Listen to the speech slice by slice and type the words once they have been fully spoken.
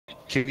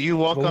Can you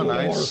walk on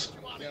ice?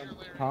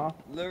 Huh?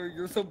 Larry,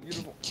 you're so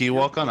beautiful. Can you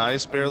walk on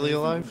ice barely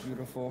alive?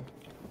 Beautiful.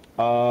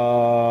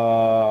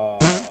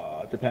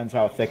 Depends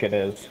how thick it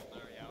is.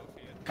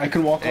 I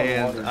can walk on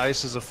And water.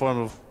 ice is a form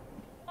of...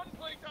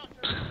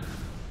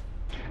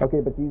 Okay,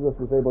 but Jesus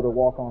was able to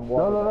walk on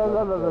water.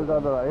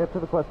 No. Answer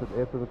the question.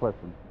 Ice is a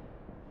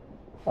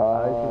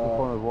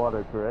form of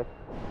water, correct?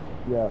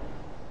 Yeah.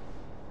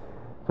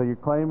 So you're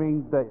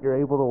claiming that you're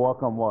able to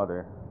walk on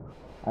water?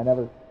 I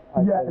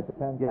said it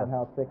depends on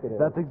how thick it is.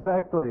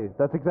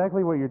 That's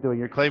exactly what you're doing.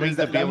 You're Claiming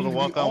to be able to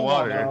walk on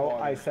water. No,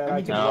 I said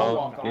I can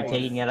walk on you're ice.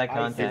 taking it out of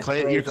context.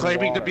 You're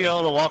claiming to be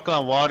able to walk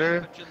on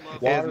water,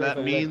 and that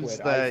is a means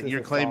liquid. that Ice is you're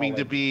a claiming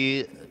to solid.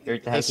 be You're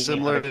taking it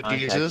similar out of to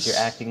context. Jesus. You're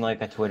acting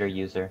like a Twitter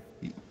user.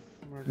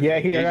 Yeah,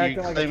 you're You're acting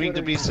like a claiming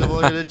to Twitter be user.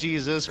 similar to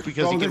Jesus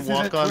because he can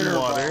walk on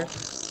water.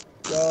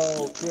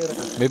 Go, get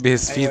it. Maybe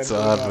his feet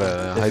are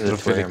This is a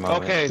Twitter hydrophilic.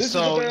 moment. Okay, This is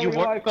so the you barely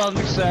walk on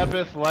the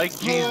Sabbath like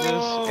Jesus,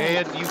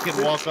 and you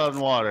can walk on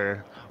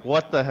water.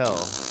 What the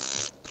hell?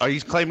 Are you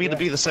claiming to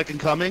be the second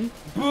coming?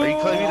 Are you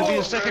claiming to be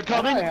the second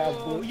coming?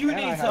 You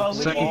need some.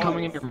 Second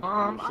coming in your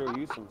mom. Show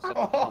you some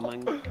second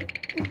coming.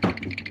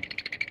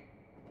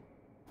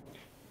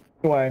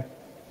 Anyway.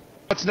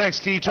 What's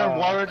next? Can you turn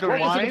water into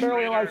wine?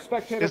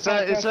 Is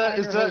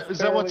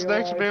that what's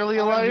next? Barely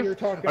alive?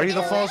 Are you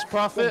the false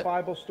prophet?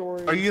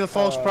 Are you the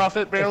false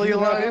prophet? Barely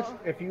alive?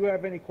 If you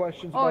have any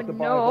questions Oh, about the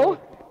no. Bible,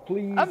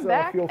 please I'm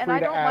back, feel free and I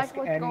to don't ask like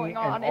what's any going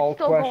on. and It's all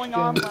still questions. going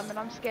on, Lemon.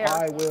 I'm scared.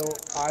 I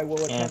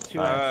will attempt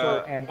to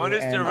answer any When is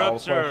the and all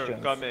rapture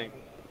questions. coming?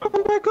 Oh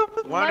my god!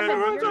 When Lemon,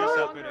 are you're the no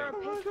rapture longer a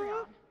happening?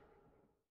 Patreon.